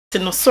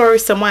No, sorry,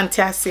 someone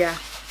Tasia.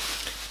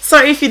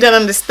 Sorry if you don't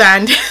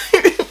understand.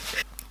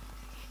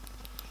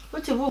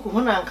 What a book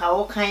when I'm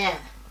Kaya.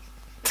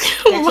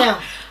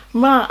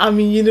 Ma, I'm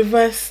in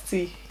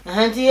university.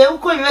 Auntie, you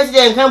go university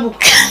and come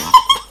book.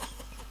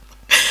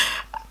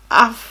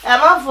 I'm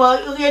up for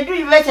you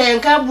do better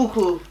and come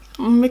book.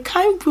 Me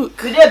kind book.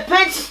 Could they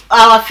paint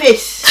our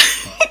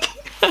face?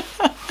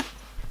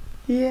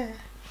 Yeah.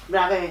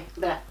 Bravo,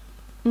 bravo.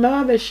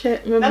 Mama be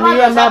shit. Mama,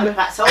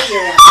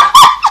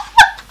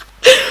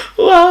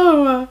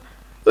 wow.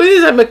 Who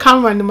is a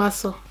camera in the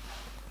muscle?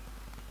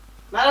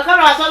 My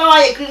camera, I don't know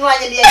why you couldn't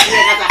watch it.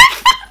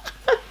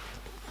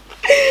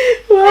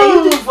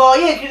 You do for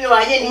you, couldn't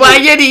watch it. Why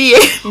you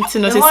did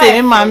you know?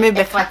 Say, Mammy,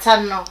 be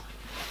fatano.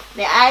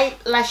 The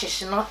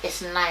eyelashes,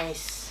 is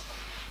nice.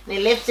 The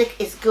lipstick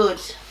is good,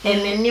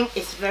 and the name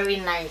is very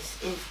nice.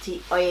 It's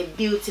or a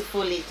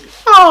beautiful lady.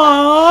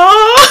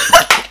 Aww.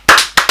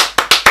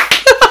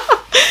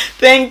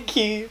 Thank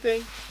you.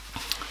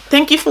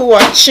 Thank you for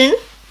watching.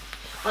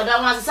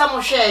 Madam, I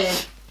some share.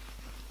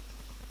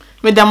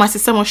 Madam, I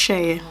some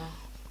share.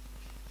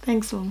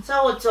 Thanks, Mom.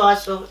 So what to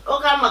us? Oh,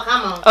 come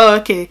on. Oh,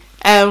 okay.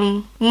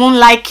 Moon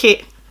like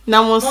it.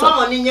 Now moon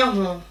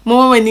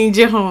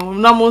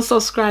home. Now moon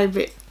subscribe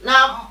it.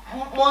 Now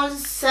moon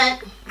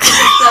send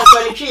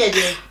subscribe to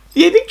the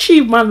yeah, the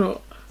cheap man.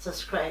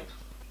 Subscribe.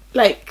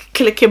 Like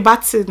click a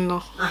button,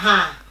 no.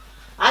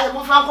 I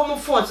move from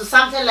phone to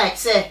something like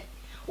say.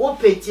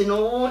 Open, you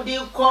know, what do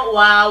you call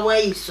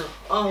why so?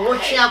 Oh,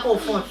 what you call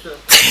phone so?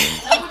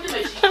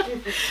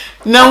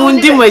 No one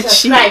did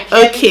much.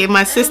 Okay,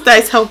 my sister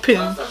is helping.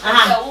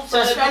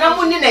 Subscribe. No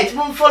one net,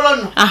 one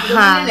follow.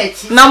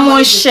 No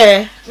one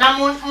share. No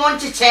one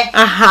to check.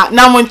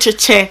 No one to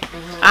check.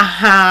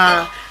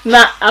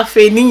 Na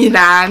afe ni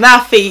na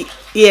afe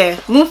yeah.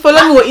 Mo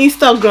follow me on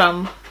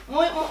Instagram.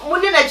 Mo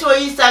net your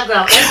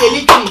Instagram.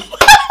 I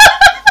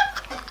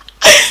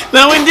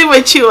now when they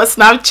were chill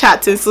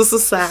Snapchat and so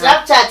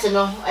Snapchat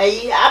no,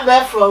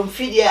 I from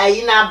video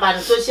I na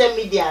ban social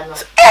media no.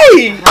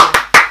 Hey.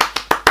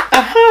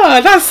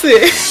 That's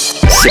it.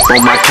 Sip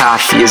on my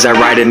coffee as I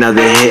write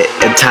another hit.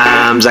 At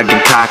times I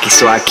get cocky,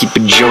 so I keep a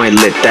joint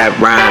lit. That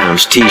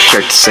rhymes.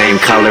 T-shirt the same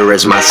color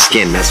as my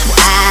skin. That's why.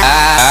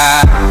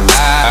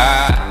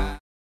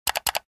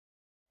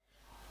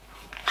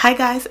 Hi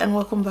guys, and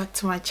welcome back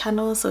to my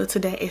channel. So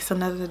today is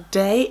another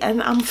day,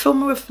 and I'm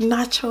filming with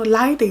natural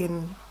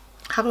lighting.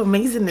 How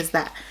amazing is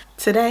that?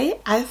 Today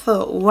I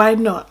thought, why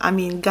not? I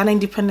mean, Ghana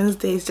Independence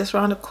Day is just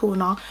around the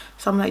corner,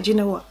 so I'm like, do you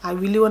know what, I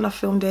really want to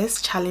film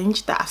this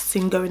challenge that I've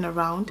seen going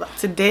around. But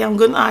today I'm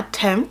gonna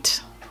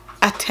attempt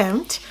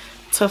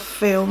to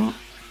film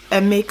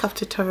a makeup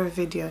tutorial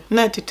video.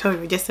 Not a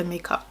tutorial, just a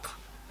makeup,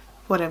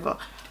 whatever,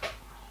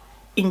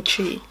 in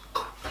Twi.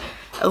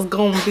 It's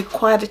gonna be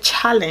quite a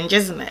challenge,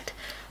 isn't it?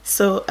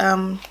 So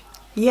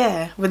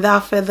yeah,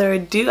 without further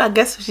ado, I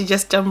guess we should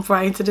just jump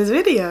right into this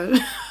video.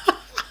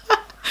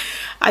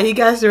 Are you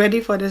guys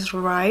ready for this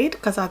ride?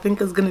 Because I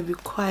think it's gonna be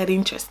quite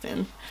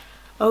interesting.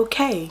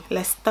 Okay,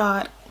 let's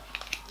start.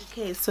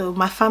 Okay, so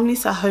my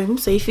family's at home,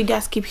 so if you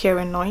guys keep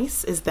hearing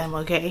noise, it's them.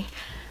 Okay,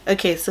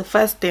 so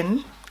first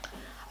thing,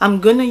 I'm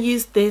gonna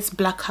use this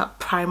black hat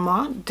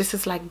primer. This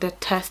is like the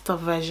tester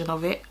version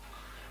of it,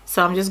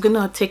 so I'm just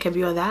gonna take a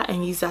bit of that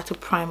and use that to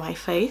prime my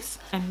face.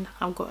 And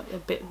I've got a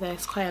bit there,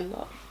 it's quite a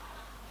lot.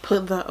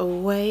 Put that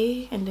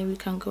away, and then we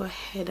can go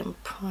ahead and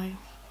prime.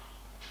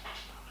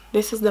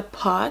 This is the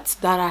part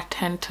that I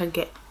tend to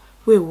get.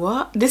 Wait,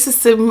 what? This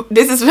is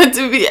meant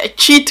to be a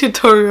cheat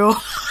tutorial.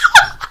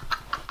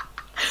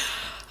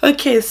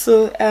 Okay,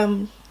 so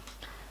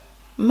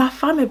my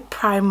family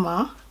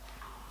primer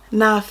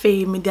na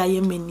fe me da ye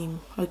menim,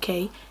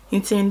 okay?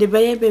 Into the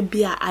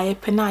baby I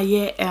pen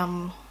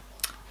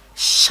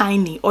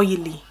shiny,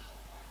 oily.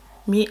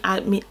 I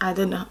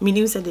don't know. Me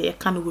name said they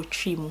can go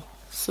trim.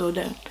 So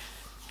then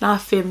now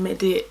fe me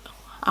the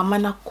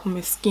amana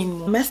come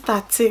skin. Me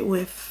start it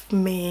with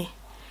me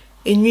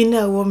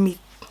enwina wo me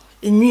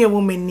enwia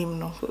wo menim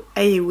no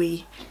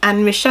ayewe,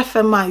 and me chef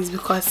is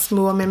because me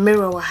wo me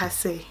mirror wa ha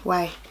say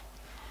why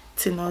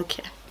to no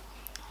okay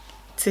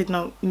to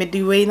no me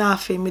the way na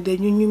afi me the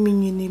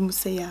nwunu mu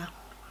say ya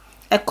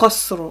e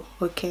kosoro,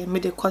 okay, me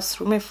the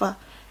kosoro me fa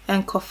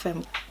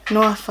enkofem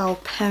no afa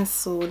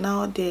pencil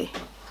now there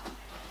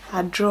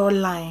I draw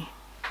line,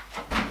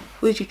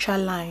 which you try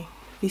line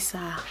this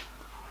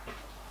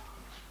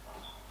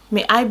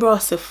my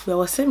eyebrows if I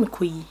was say me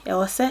kui I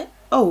was say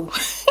oh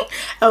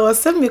I was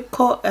say me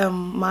call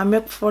my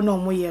make for no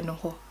mo ye no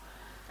ho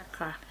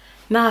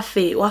na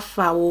afi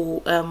wafa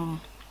wo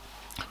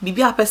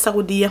bibi apesa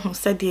wo de hu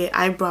say the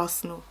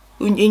eyebrows no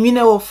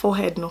enwina wo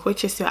forehead no,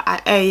 which is your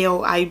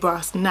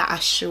eyebrows na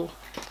ashow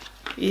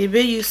you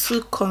be use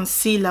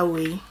concealer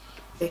way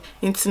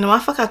into no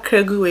afa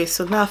kakra gu way,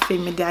 so na afi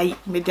me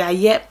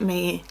de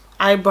me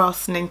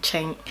eyebrows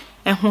nchen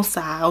ehun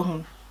sa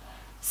ho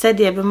said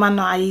the man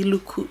I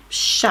look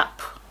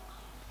sharp,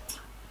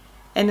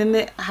 and then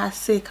it has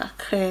say a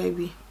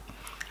crabby.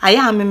 I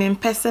am a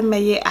person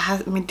may I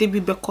have me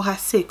debi beko has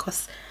say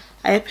cause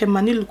I pay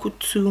money look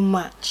too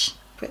much.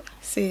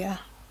 See ya.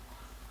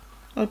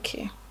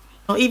 Okay.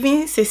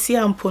 Even see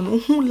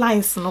ampon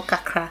lines no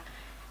kakra.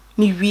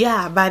 Ni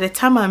wia by the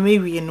time I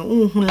marry no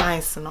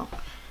lines no.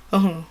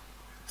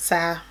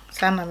 Sa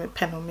na me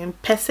pen no me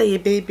pese ye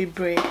baby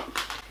braid.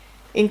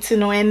 Into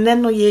no and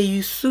then no ye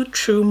use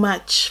too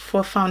much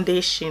for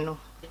foundation no.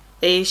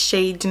 A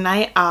shade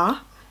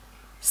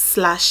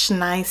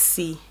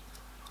 9R/9C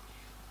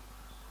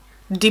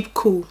Deep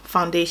Cool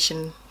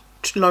Foundation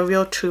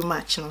L'Oreal True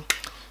Match no.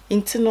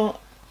 Into no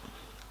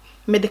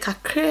me de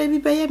kakra bi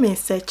be ye me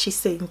search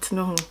say into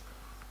no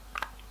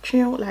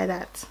like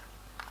that.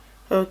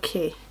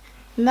 Okay.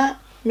 Na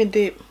me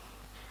de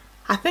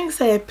I think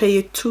say I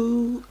pay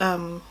 2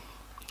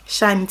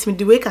 shine to me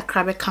the way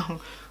kakra be ka ho.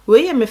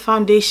 We me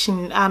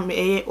foundation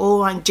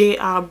A01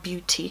 JR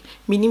Beauty.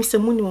 Meaning se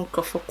muni won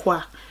krofo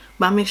kwa.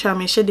 Ba me sure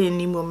me shade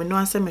ni mo me no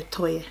anse me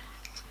toye.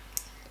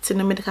 Ti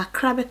na me de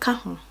kakra be ka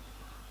ho.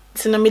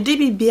 Ti na me de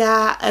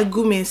bibia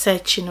agu me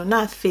search no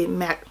na afi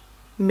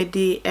me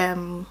de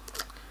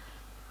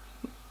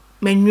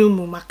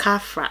menwumu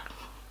makafra.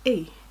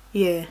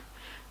 Yeah.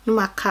 No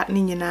maka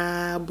ni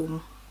nyina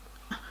bom.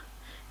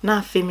 Na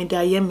afi me de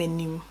aye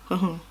menim.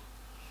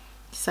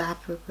 Sa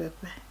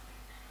pepepe.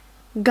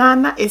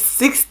 Ghana is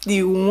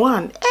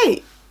 61.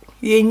 Hey,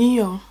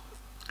 yenyo.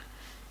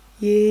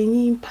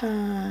 Yenyi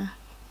pa.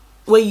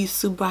 Where you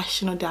su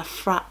brush no da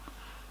fra.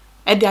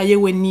 E de aye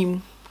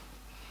wenim.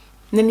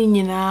 Na ni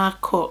nyina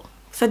ko.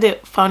 So the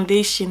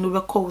foundation no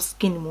be call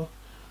skin mo.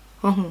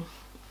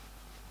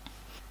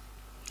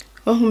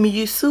 Me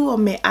use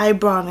on my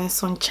eyebrow and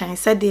sunshine.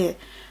 Said there.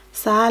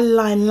 Sa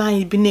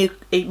line bi na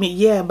me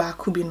year ba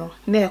ku bi no.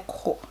 Na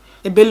ko.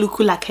 E be look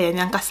like a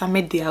nyankasa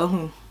me dia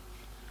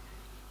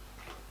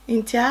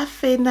Inti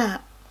afe na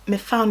me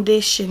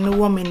foundation no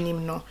woman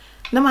nim no.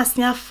 Na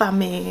masnya fa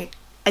me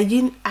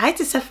I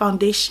to say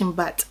foundation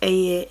but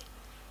and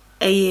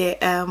shade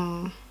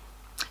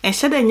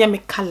nya me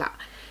color.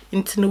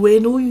 Inti no we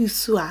no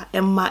use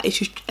emma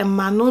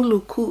no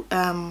look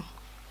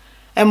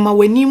emma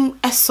wenim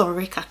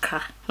sorry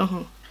kakra.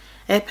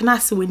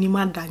 Penase wenim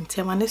adante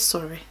emma ne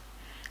sorry.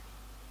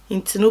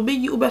 Inti no be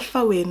you be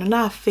fa we no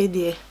na afe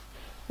de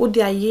wo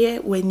de aye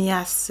weni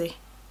ase.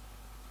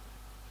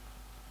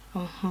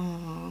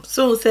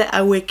 So say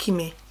I wake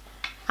me.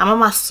 I'm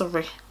mama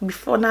sorry.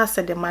 Before now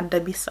said the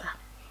mother bisa.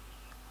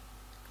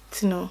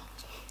 You know.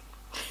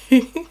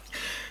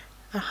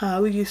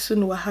 We used to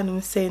know what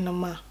Hanum say no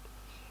ma.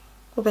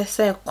 Obe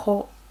say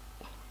call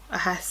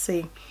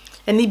say.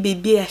 Any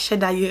baby I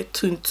shed a year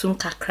tuntum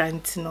kakra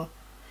no.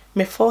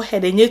 My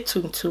forehead and ye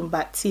tuntum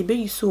but see be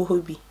you so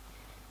hobby.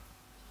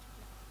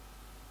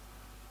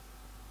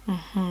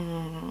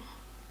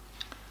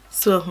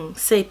 So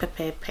say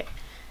pepe.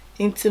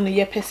 Into no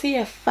ye pese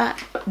ye fa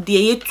de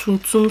ye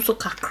tuntum so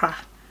kakra.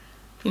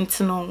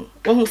 Into no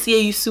won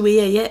see you su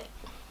ye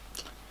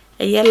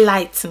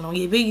light no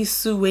ye be you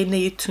su we na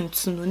ye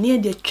tuntum no near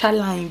the twa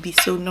line bi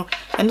so no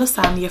and no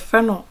sam ye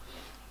friend no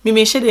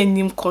me share the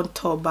nim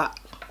contour but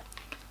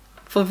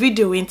for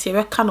video into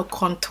ye kind of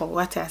contour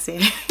what I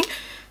say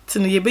to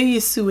no ye be you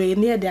su we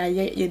near the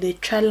ye the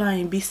twa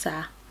line bi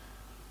sa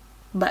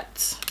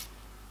but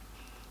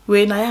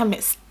when I am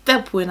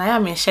step when I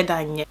am share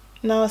dan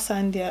now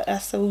Sandy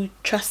as a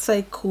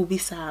tricycle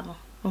bisa no.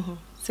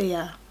 Say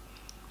yeah.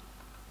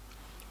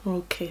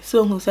 Okay,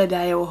 so who said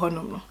I will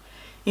honor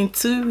in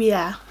 2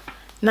 years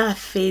na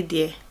afe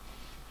de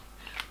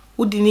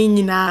udi ni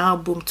nyina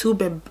album 2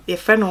 be your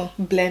friend on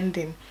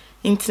blending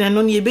into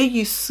no ye be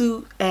use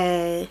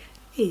hey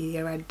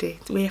right there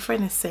where your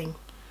friend is saying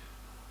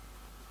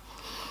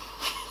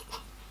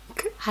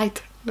I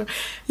don't know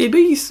ye be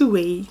use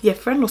way your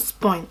friend no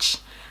sponge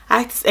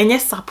and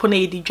yes sapona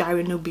ye di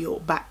dware no bi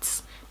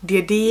but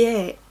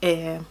the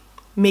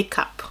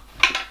makeup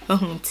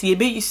ti ye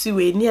be use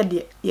we near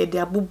the ye de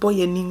abobo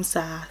ye nim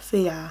sa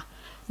say ya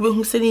we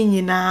hu se ni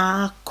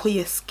nyina ko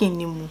ye skin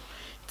ni mu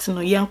ti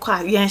no yen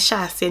kwa yen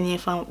sha ase ni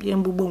fa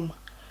yen bobo mu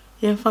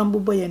yen fa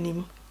bobo ye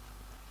nim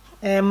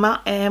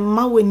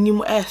ma we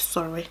nim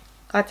sorry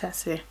ata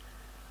say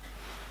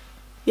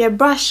ye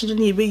brush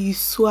ni be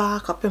use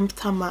a kapem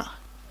tama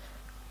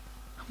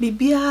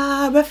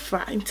bibia be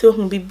fra into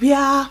hu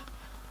bibia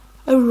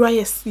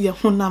yes ye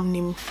honam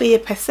nim fe ye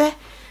pese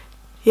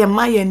ye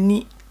ma ye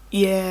ni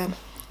ye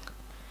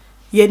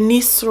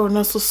ni sro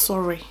no so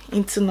sorry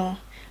into no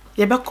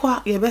ye be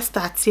kwa ye be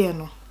start here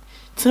no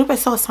tinu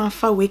pese o san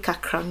fa we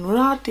kakra no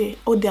rade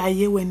o de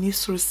aye we ni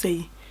sro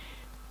say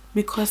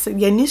because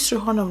ye ni sro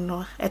honam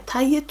no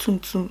etaye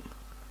tuntum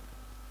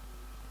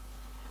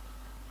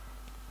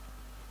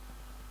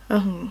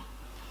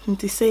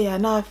nti say ya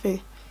na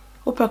fe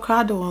o pe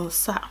crowd on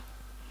sa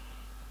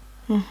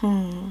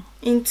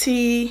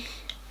Inti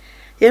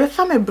ye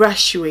fa me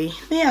brush way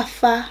na ya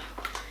fa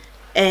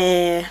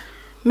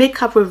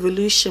Makeup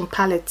Revolution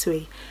palette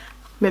way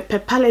me pe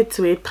palette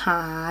way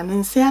pa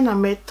nse na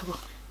meto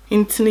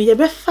inti ye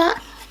be fa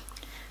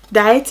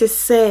that is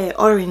say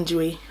orange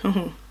way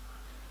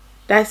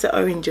that's the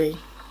orange way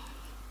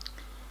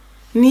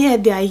near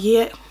the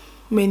aye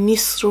me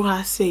nisro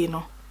ha say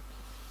no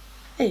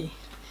hey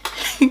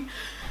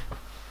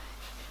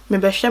Me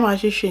be hwe ma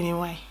hwehwe ni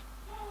why.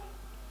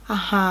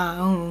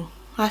 Aha,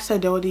 I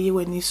said all the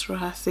when you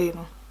straw say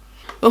no.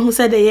 Who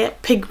said they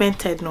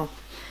pigmented no.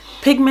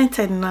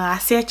 Pigmented no, I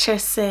say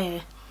chest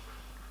say.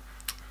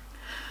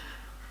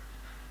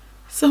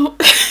 So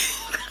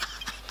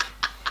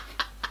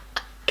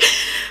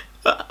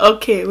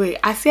okay, wait.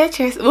 I say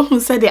chest who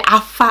said the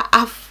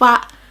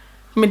afa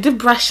me the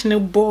brush no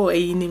boy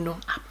you know.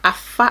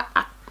 Afa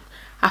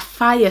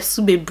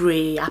yesu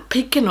bebre. I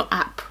pick no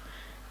up.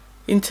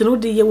 Into no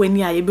the year when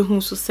you be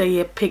who so say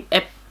a pick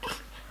a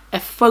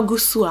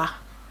fagusua.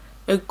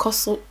 A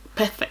coso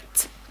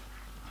perfect.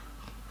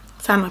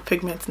 Sana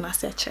pigment na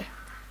seche.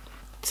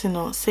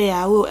 Tino say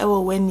I will ever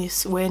when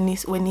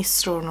is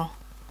strong no.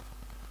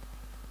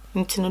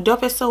 Ntino do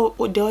pesa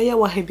o de oye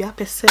wa hebi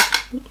apese.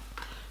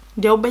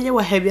 De obeye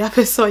wa hebi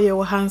apese oye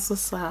wa hanso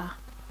sa.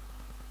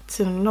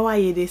 Tino no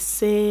aye the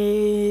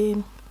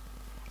same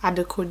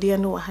adekode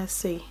no wa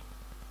say.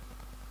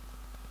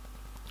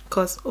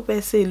 Cause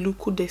opese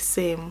look the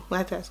same.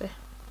 What I say?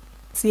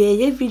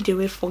 See a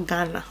video for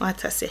Ghana,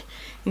 what I say.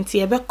 Nti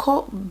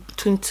yebeko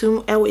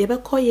tuntum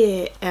yebeko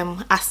ye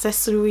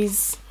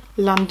accessories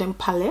London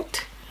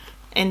palette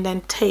and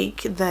then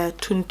take the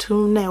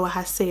tuntum na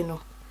wa say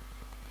no.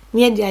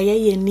 Near the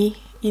aye ni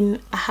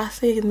in a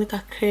hase make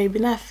a crab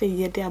na fe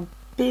ye they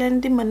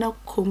blending mana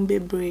combe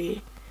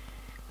bre.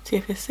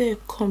 Ti e say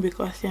come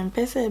because yam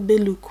pese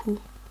beluku.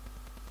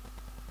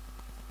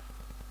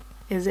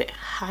 Is it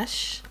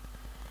hash?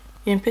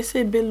 Yam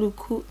pese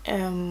beluku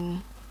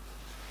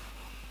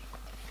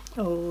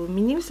oh,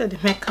 my name said the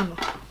mechano.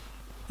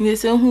 You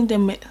say who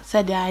the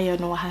said the iron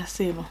no ha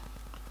say no.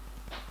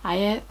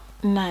 Aye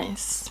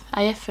nice.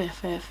 Aye fair.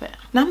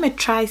 Now me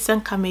try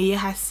some kame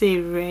ha say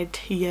red,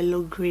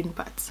 yellow, green,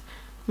 but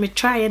me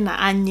try na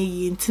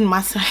anye intin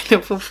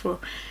masai for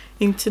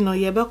into no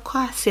ye be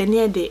kwa se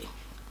near day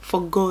for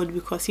gold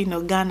because you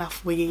know Ghana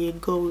for ye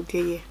gold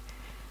yeah.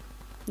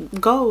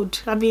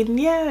 Gold. I mean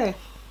yeah.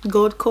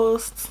 Gold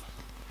Coast.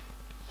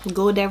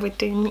 Gold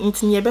everything.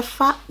 Into ye be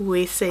fat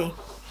we say.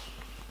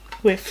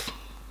 With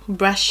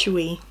brush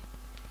way.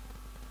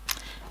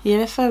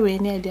 You ever way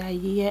near the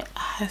year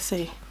I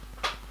say.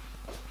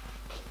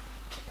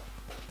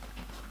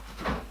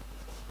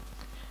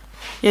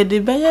 Yeah, the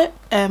better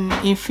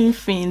in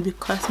fin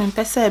because when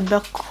person be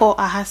call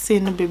I have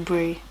seen no be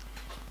brave.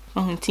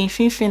 Tin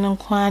fin on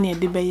kwan ya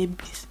the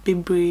be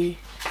brave.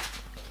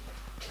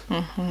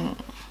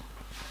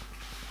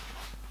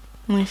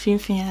 When fin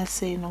I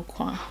say no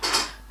kwan.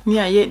 Me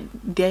aye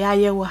the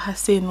aye wa ha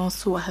say no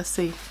so ha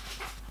say.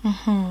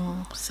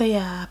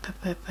 Say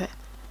pepe.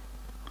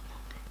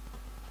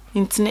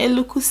 Intine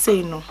look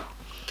say no.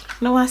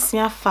 No one see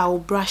a foul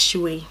brush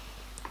way.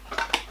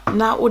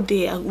 Now o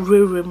de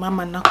re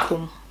mama na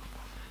kom.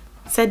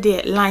 Said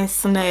the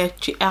lines na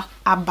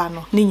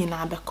abano ni nyina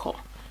abeko.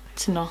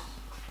 Tino.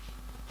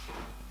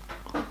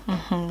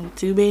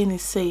 Do be ni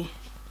say.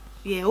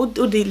 Yeah, o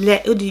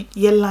de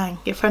ye line,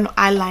 your friend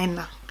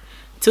eyeliner.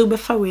 To be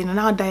far away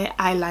now die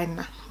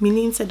eyeliner.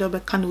 Meaning said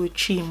obe kan we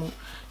chimu.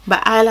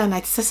 But eyeliner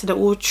it says the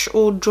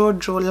old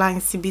draw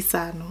lines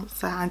bisa no.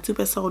 So and two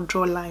person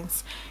draw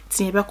lines.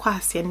 Tin ye be kwa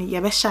ase ni ye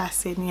be sha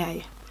ase ni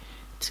aye.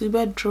 To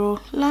be draw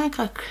like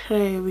a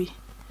crabby.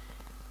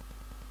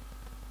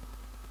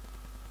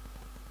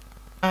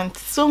 And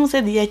some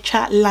said the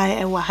chat lie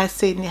e wa ha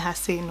say ni ha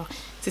say no.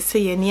 To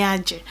say ye ni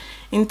Adjei.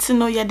 Into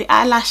no ye the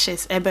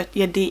eyelashes ebe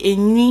ye the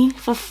enyi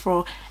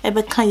foforo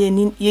ebe kan ye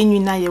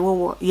na ye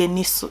wo ye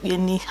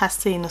ni ha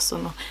say no so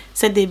no.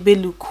 Said they be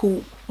look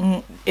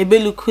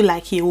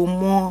like ye wo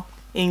more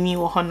enyi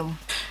wo honom.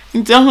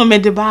 Into ho me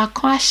de ba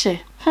kwa hye.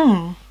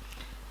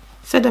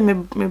 Said me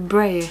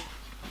brae.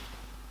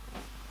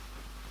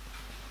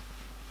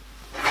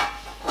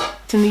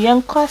 Tin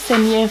yen kwa se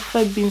ne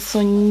fa bi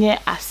so nye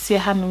ase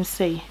hanom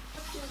say.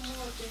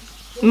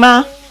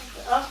 Ma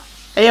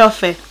e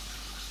ofe.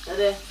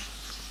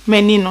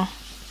 Menino.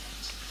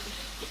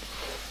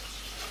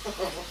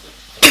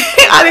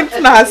 I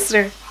didn't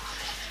answer.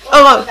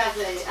 Oh.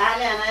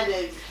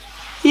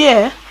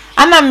 Yeah.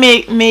 Ana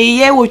me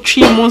ye wo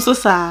twi mu so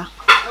sa.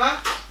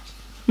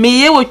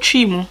 Me ye wo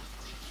twi mu.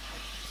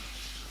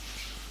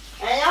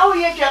 How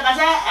ye twa ka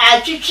say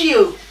achichi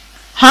o.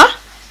 Huh?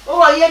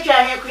 Oh ye twa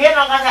he ku ye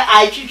no ka say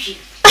achichi.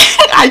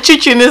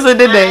 Achichi ni so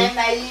dey.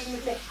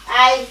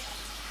 I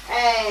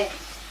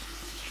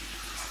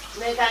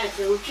me kan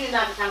say uchi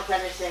na kan kwa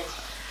say.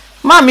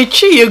 Mommy,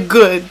 tree you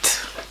good.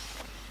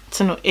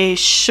 To know a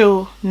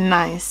show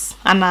nice.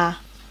 Anna,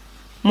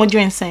 what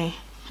you saying?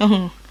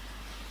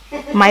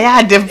 My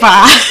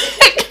adeba.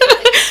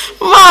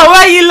 Ma,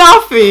 why you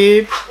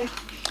laughing?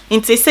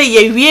 Inte say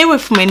ye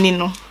with me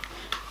no.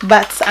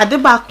 But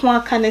adeba kwa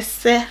can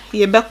say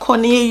ye be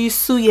kone you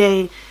su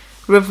ye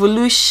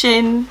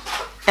Revolution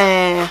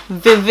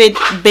vivid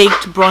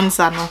baked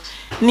bronzer no.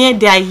 Near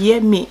there ye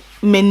me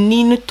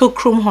menino to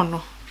chrome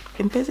hono.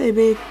 Impese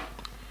be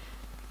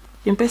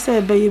Impesa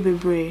ebe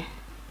bebre.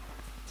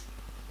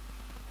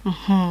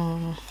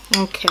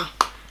 Okay.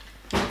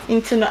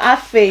 Into no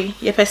afe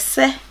ye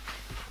pese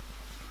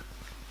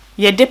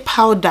ye de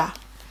powder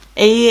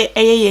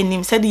Eye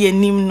nim said ye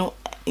nim no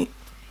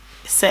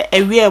say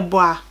ewie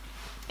boa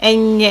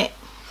enye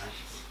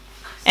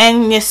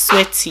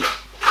sweaty.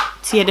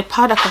 Tia the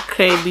powder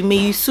kakra bi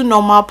me use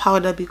normal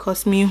powder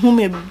because me who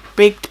me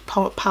baked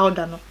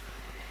powder no.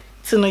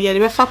 So no ye the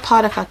befa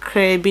powder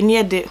kakra bi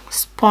near the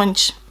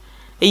sponge.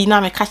 E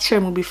na me catch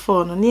mu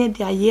before no near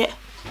the aye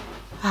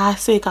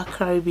say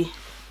kakra bi.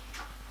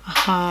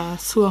 Aha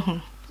so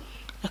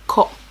a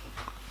cup.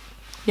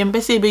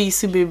 Yembese be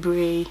use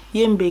bebre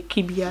yembe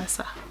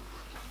kibiasa.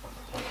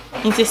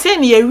 Inte say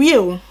ni ye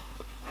o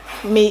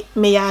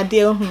me ya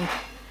de ho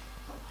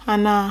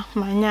ana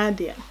manya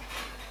de.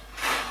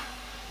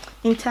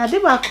 Inte ade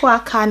ba ko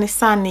aka ne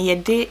san ye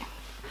de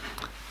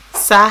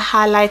sa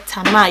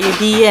highlighter na ye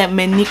de ye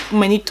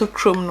mani to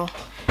chrome no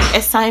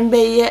esan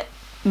be ye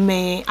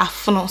me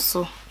afono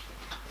so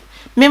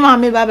me ma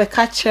me ba be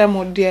catch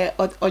mo de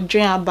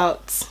Adjei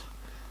about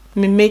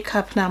me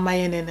makeup na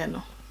my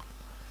no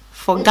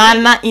for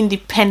Ghana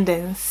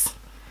independence.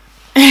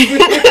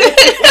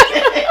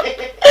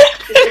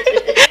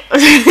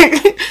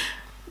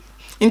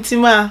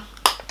 Intima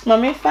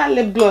mama fa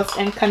lip gloss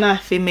and kana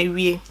fe me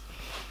wie.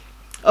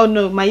 Oh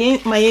no,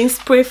 my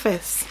spray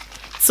first.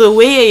 So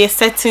where you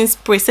setting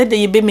spray said that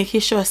you be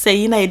making sure say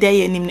you know there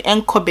you nim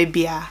enko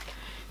baby a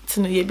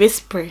to know you be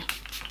spray.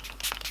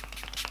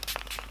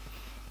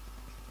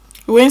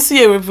 When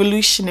see a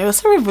revolution, it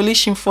was a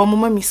revolution for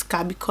mama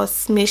miska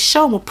because me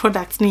show mo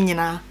product ni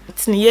nyina.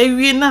 It's ni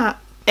we na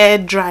air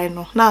dry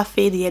no. Na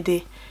fade ye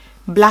de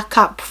black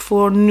up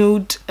for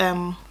nude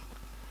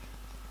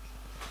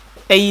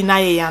e na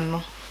ye yan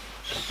no.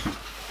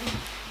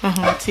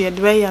 Ti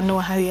the way you know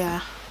how ya.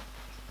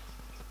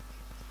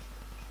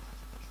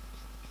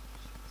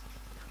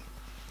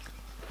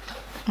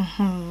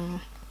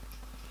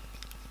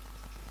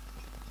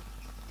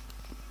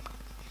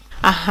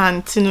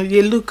 Tino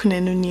you look na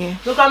no nie.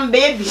 Look I'm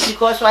baby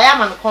because I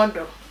am on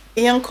condo.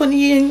 Yan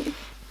koni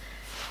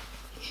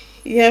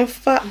yen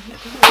fa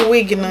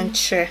wig na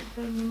nche.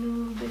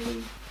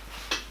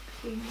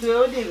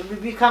 So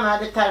did we come at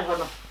the time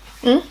ho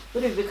no?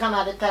 What did we come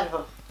at the time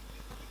ho?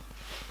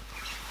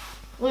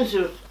 What's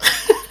you?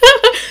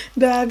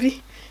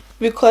 Dabi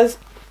because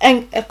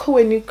a ko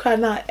when you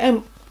can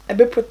a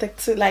be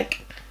protected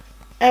like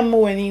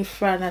when in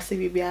front as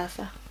baby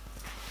asa.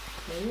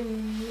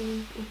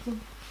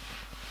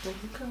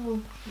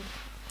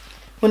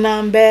 When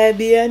I'm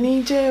baby I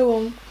need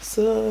you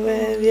so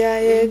baby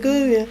I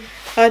go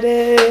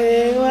ade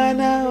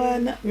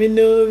wana me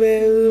no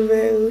be.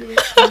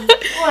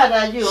 What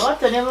are you? What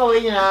the never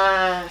when you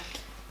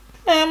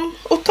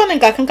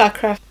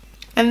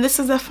and this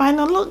is the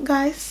final look,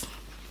 guys.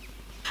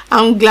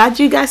 I'm glad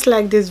you guys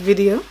like this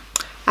video.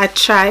 I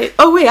tried.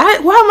 Oh wait,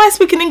 why am I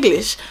speaking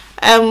English?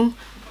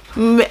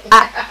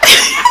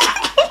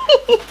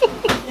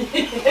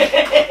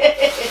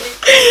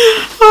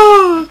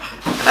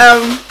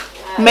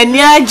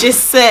 Many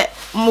just said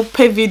mo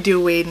pe video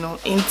we no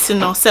into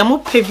no say mo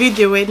pe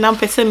video we na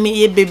person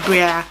me ye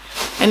bebre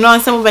and no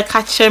some be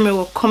catch me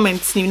will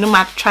comment ni no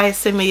ma try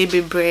say me ye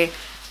bebre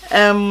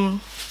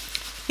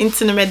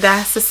into no me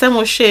da say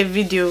mo share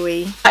video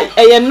we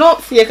I no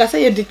fear ka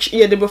say ye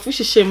the bofu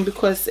shame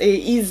because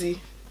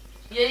easy.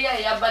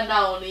 Yeah, but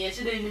now you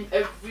see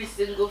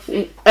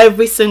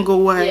every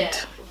single word. Yeah,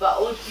 but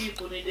old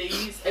people they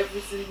use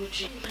every single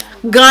G.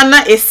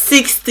 Ghana is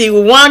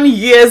 61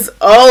 years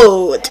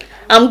old.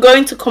 I'm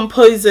going to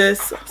compose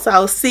this, so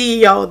I'll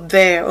see y'all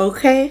there,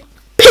 okay?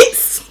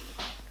 Peace!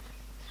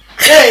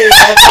 Hey,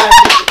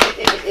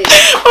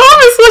 Mom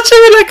is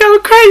watching me like I'm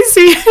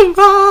crazy.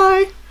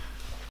 Bye.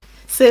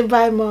 Say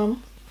bye,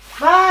 Mom.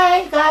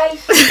 Bye, guys.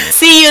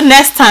 See you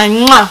next time.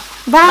 Mwah.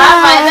 Bye.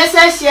 Bye.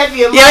 Let's share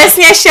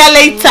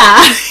later.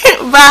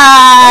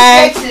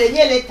 Bye.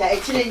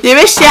 You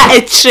will share a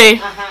tray.